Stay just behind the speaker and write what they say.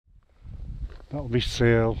That'll be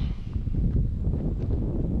sail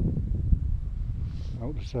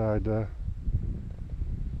out the side there.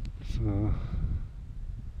 So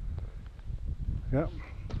yeah,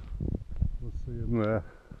 we'll see him there.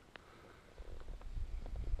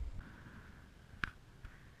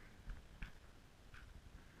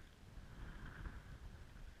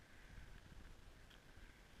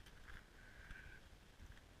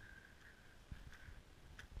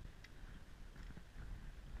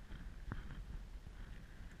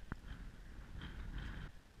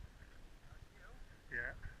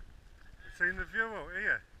 Yeah, you've seen the view out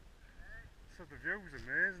here? So the view's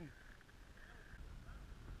amazing.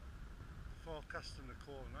 Forecasting a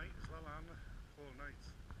cold night as well, aren't they? Cold nights.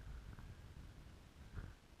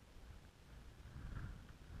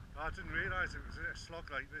 I didn't realise it was a slog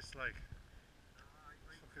like this, like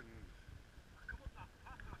fucking. I come up that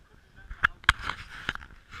path and I couldn't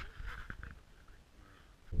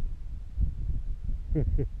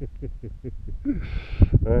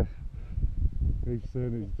remember how. He's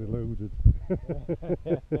saying he's deluded.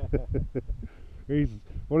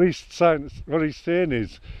 What he's saying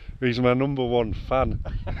is he's my #1 fan.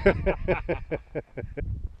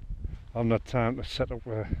 I've not time to set up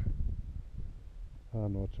a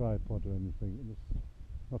tripod or anything.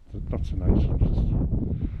 Not tonight.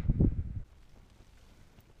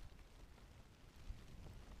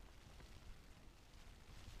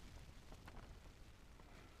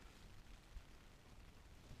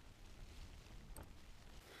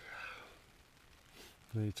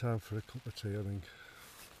 Need time for a cup of tea, I think.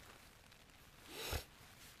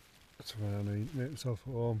 That's what I need. Make myself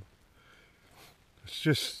at home. It's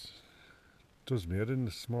just does me head in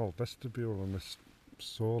the small vestibule on this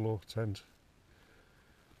solo tent.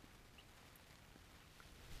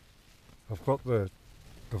 I've got the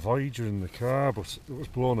Voyager in the car, but it was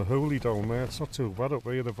blowing a hoolie down there. It's not too bad up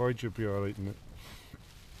here. The Voyager will be alright in it.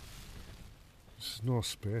 There's no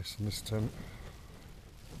space in this tent.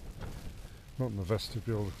 Not in the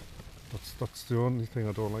vestibule. That's the only thing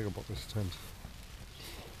I don't like about this tent.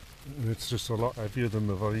 And it's just a lot heavier than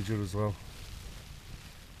the Voyager as well.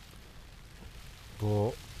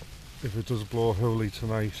 But if it does blow hoolie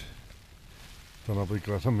tonight, then I'll be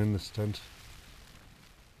glad I'm in this tent.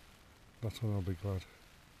 That's when I'll be glad.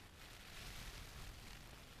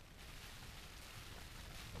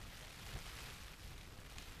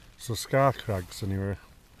 So Crags anyway.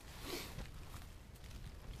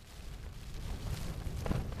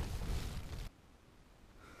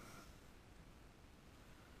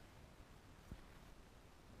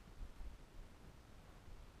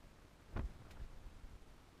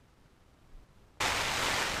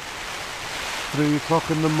 Three o'clock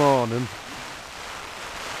in the morning.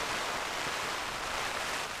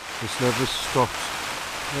 It's never stopped.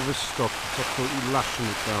 Never stopped. It's absolutely lashing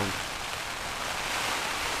it down.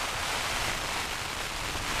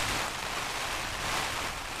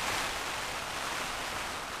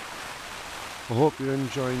 I hope you're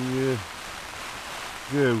enjoying your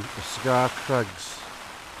view of Crags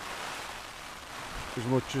as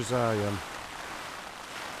much as I am.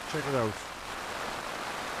 Check it out.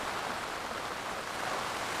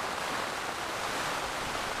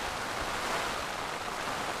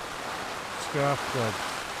 Crags.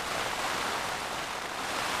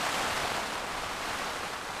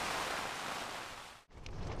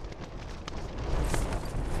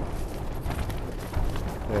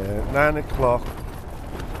 Yeah, 9 o'clock.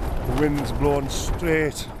 The wind's blowing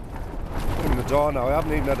straight in the door now. I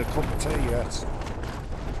haven't even had a cup of tea yet.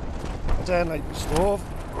 I don't like the stove.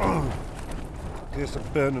 In case I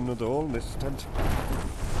burn another hole in this tent.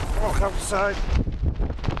 Walk outside.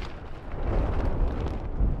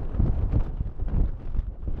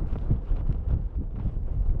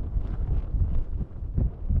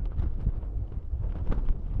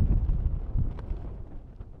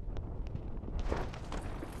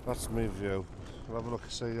 That's my view. I'll have a look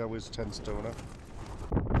and see how his tent's doing it.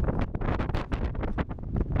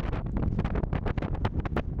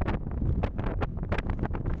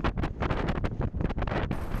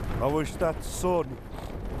 I wish that sun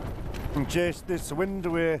chased this wind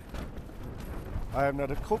away. I haven't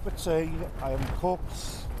had a cup of tea, I haven't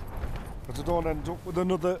cooked, but I don't end up with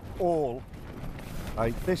another hole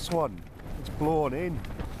like this one. It's blown in.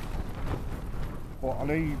 But I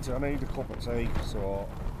need a cup of tea, so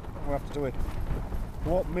I'm gonna have to do it.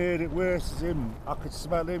 What made it worse is him. I could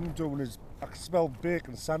smell him doing his. I could smell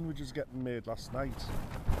bacon sandwiches getting made last night.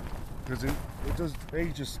 Because it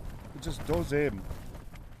just does him.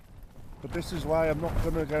 But this is why I'm not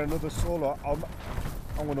gonna get another solo.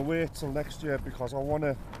 I'm gonna wait till next year because I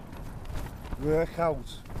wanna work out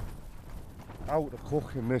out to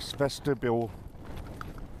cook in this vestibule.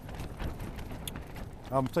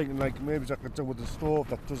 I'm thinking like maybe I could do with a stove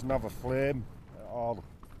that doesn't have a flame at all.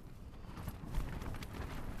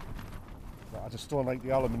 But I just don't like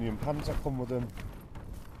the aluminium pans that come with them.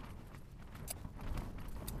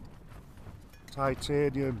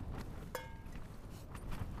 Titanium.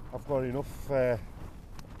 I've got enough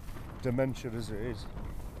dementia as it is.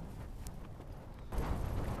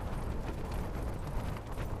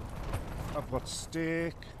 I've got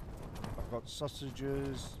steak, I've got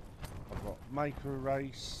sausages, I've got micro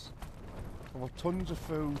rice, I've got tons of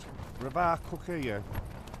food. We're a bar cooker here.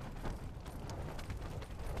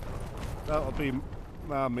 That'll be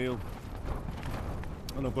my meal.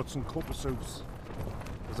 And I've got some cup of soups.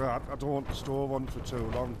 Because I don't want the stove on for too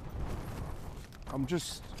long. I'm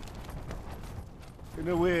just, in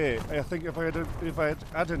a way, I think if I had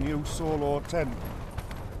had a new solo tent,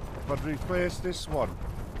 if I'd replaced this one,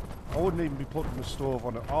 I wouldn't even be putting the stove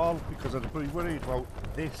on at all because I'd be worried about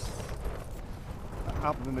this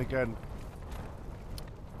happening again.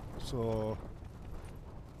 So,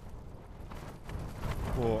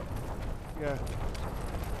 but yeah.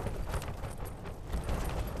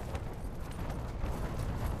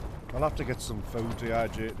 I'll have to get some food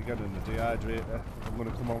dehydrated again in the dehydrator if I'm going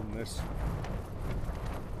to come out in this.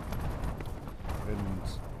 And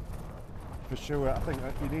for sure, I think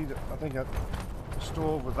you need. I think a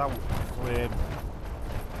stove without flame.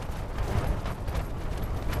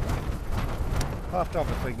 I have to have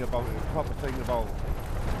a thing about it, a proper thing about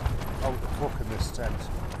how to cook in this tent.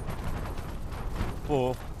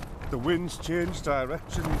 But the wind's changed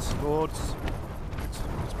directions loads.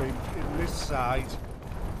 It's been in this side,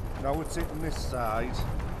 now it's hitting this side,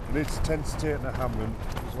 and this tent's taking a hammering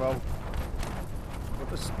as well.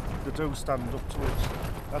 But they do stand up to it.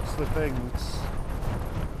 That's the thing.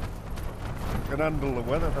 You can handle the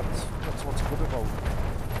weather. That's what's good about it.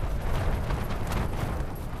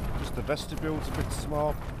 Just the vestibule's a bit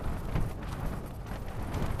small.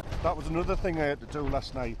 That was another thing I had to do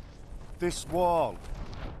last night. This wall,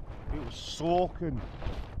 it was soaking.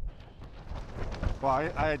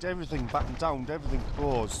 But I had everything battened down, everything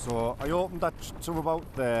closed. So I opened that to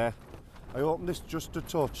about there. I opened this just a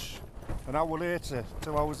touch. An hour later,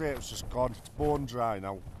 2 hours later, it's just gone. It's bone dry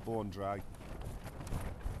now, bone dry.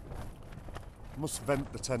 Must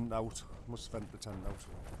vent the tent out. Must vent the tent out.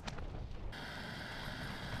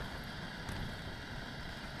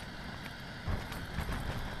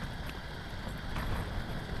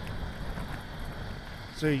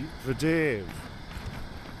 See, for Dave,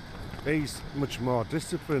 he's much more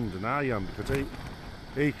disciplined than I am because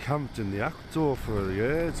he camped in the Acto for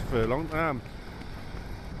years, for a long time.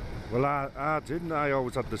 Well, I didn't. I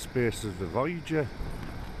always had the space of the Voyager.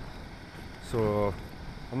 So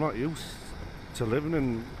I'm not used to living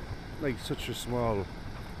in like such a small,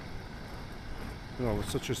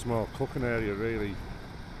 such a small cooking area really.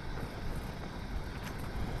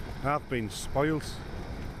 I've been spoilt.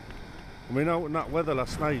 I mean, out in that weather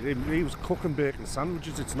last night, he was cooking bacon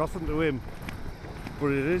sandwiches. It's nothing to him, but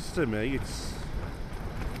it is to me.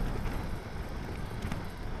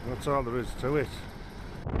 That's all there is to it.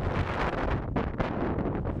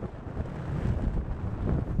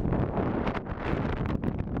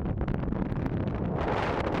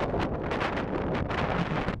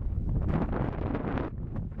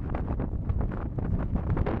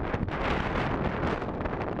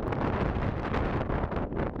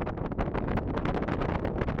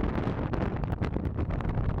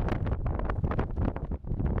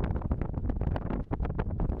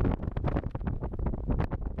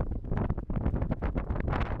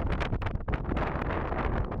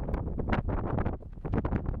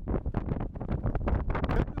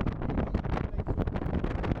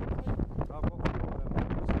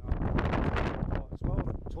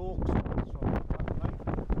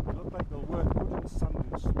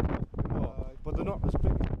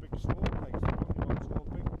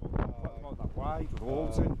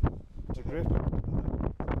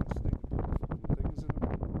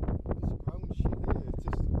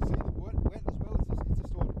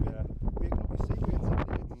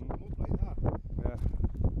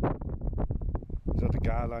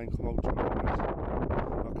 Come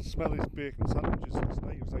out I could smell his bacon sandwiches last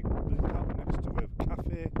night. It was like next to a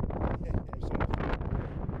cafe or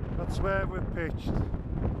something. That's where we're pitched.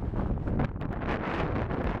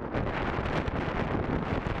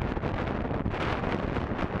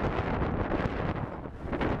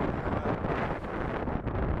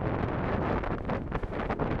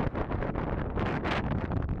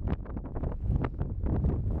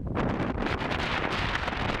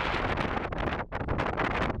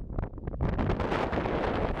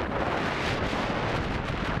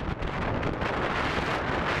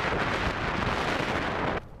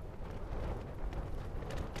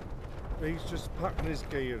 he's just packing his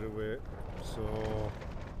gear away, so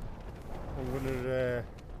I'm gonna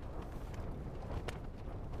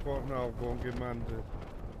go and give man to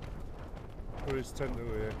put his tent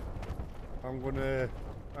away. I'm gonna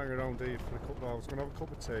hang around here for a couple of hours, gonna have a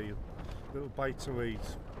cup of tea, a little bite to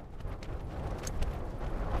eat.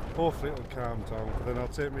 Hopefully it'll calm down, but then I'll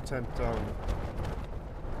take my tent down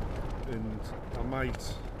and I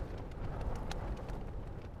might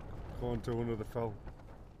go and do another fell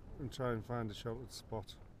and try and find a sheltered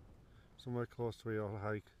spot somewhere close to where I'll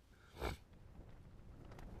hike.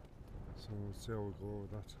 So we'll see how we go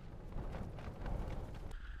with that.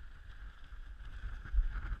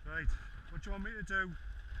 Right, what do you want me to do?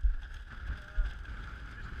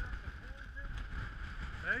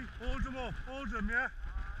 Hey, hold them up, hold them, yeah?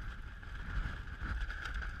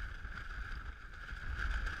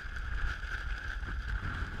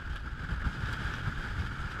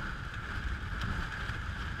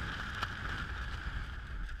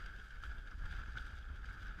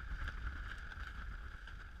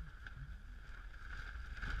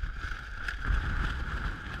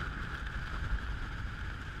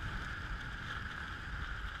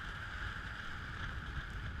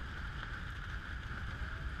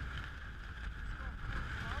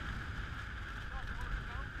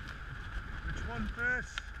 One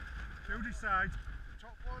first, you decide. The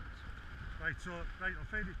top ones. Right, so, right, I'll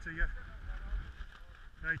feed it to you.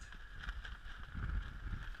 Right.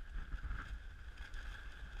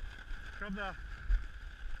 Come there.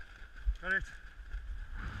 Got it.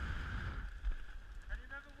 Can you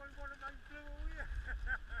remember when one of mine flew over you?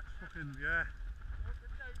 Fucking, yeah. What a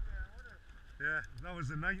nightmare, wasn't it? Yeah, that was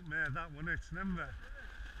a nightmare, that one, remember?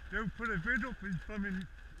 You put a vid up from in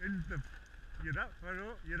the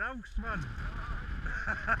your house, man.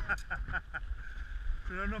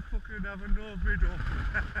 So they're not fucking having no vid up.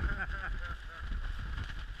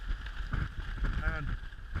 Hang on.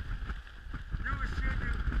 You were saying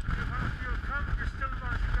you have your camp, you still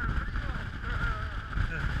managed to get a video.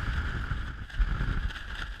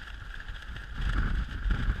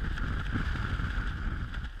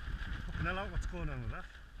 Fucking hell out, what's going on with that?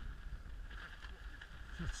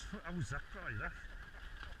 How's that guy, that?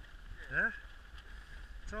 Yeah?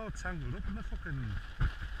 It's all tangled up in the fucking...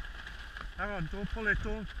 Hang on, don't pull it,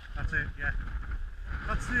 don't. That's it, yeah.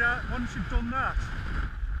 That's the, once you've done that,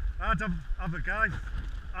 I'd have a guy.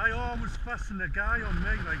 I always fasten a guy on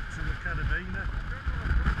me, like, to the carabiner.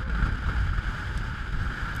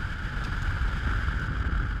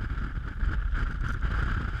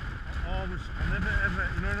 Always, I never ever,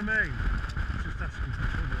 you know what I mean? Just asking for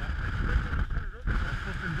trouble that way. I've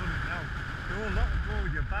fucking done it now. The whole lot will go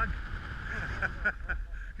with your bag.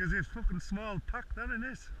 Because it's fucking small pack, that isn't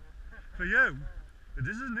it? For you, it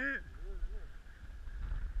isn't it?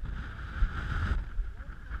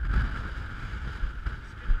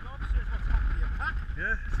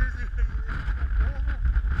 Yeah. For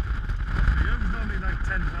you, it's only like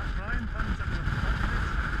 10 frying pans that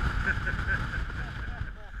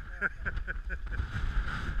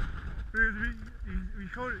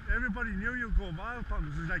everybody knew you'd go mile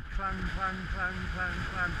pans. It was like clang, clang, clang, clang,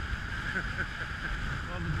 clang.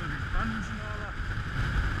 All the bloody fans and all that.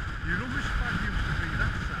 Your rubbish bag used to be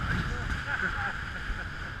that size.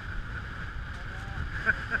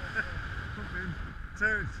 Fucking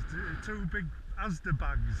two big Asda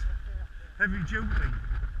bags, heavy duty.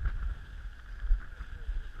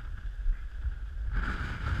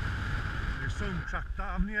 You've soon cracked that,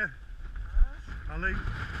 haven't you? I'll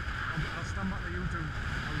stand back to you two.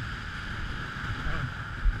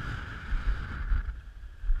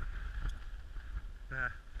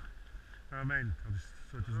 There. I mean,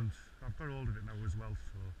 so it doesn't. I've got hold of it now as well,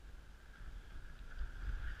 so.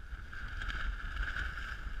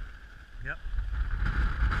 Yep.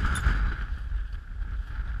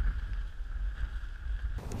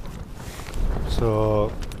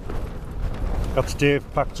 So that's Dave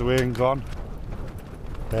packed away and gone.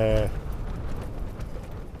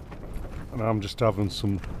 And I'm just having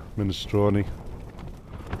some minestrone,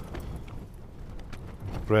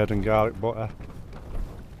 bread and garlic butter.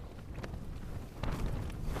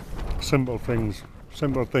 Simple things,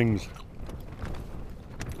 simple things.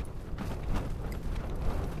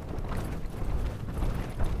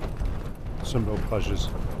 Simple pleasures.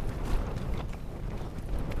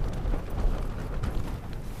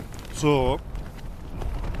 So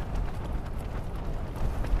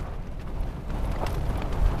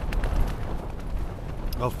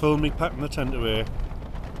I'll film me packing the tent away,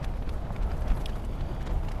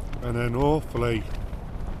 and then hopefully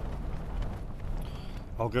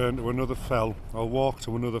I'll go into another fell. I'll walk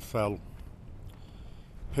to another fell,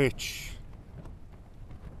 pitch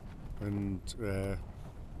and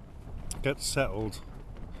get settled,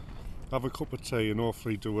 have a cup of tea, and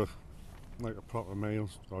hopefully do a proper meal,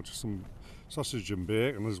 or just some sausage and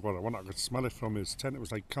bacon is what I want. I could smell it from his tent. It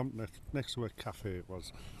was like camp next to a cafe it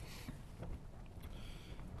was.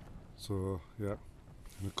 So yeah,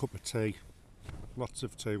 and a cup of tea, lots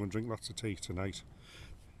of tea. I'm gonna drink lots of tea tonight.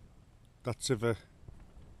 That's if I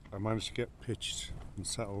manage to get pitched and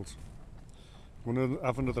settled. I'm gonna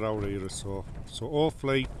have another hour here or so. So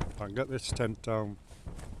hopefully I can get this tent down,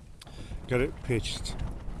 get it pitched.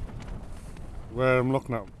 Where I'm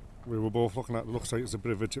looking at, we were both looking at, looks like it's a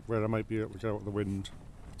bit of a tip where I might be able to get out of the wind.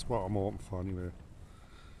 That's what I'm hoping for anyway.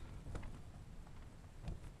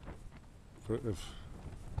 But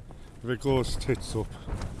if it goes tits up,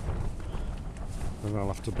 then I'll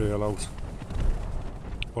have to bail out.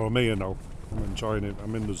 Well, I'm here now. I'm enjoying it.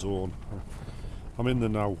 I'm in the zone. I'm in the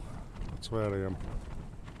now. That's where I am.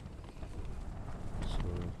 So,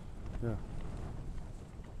 yeah.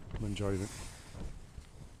 I'm enjoying it.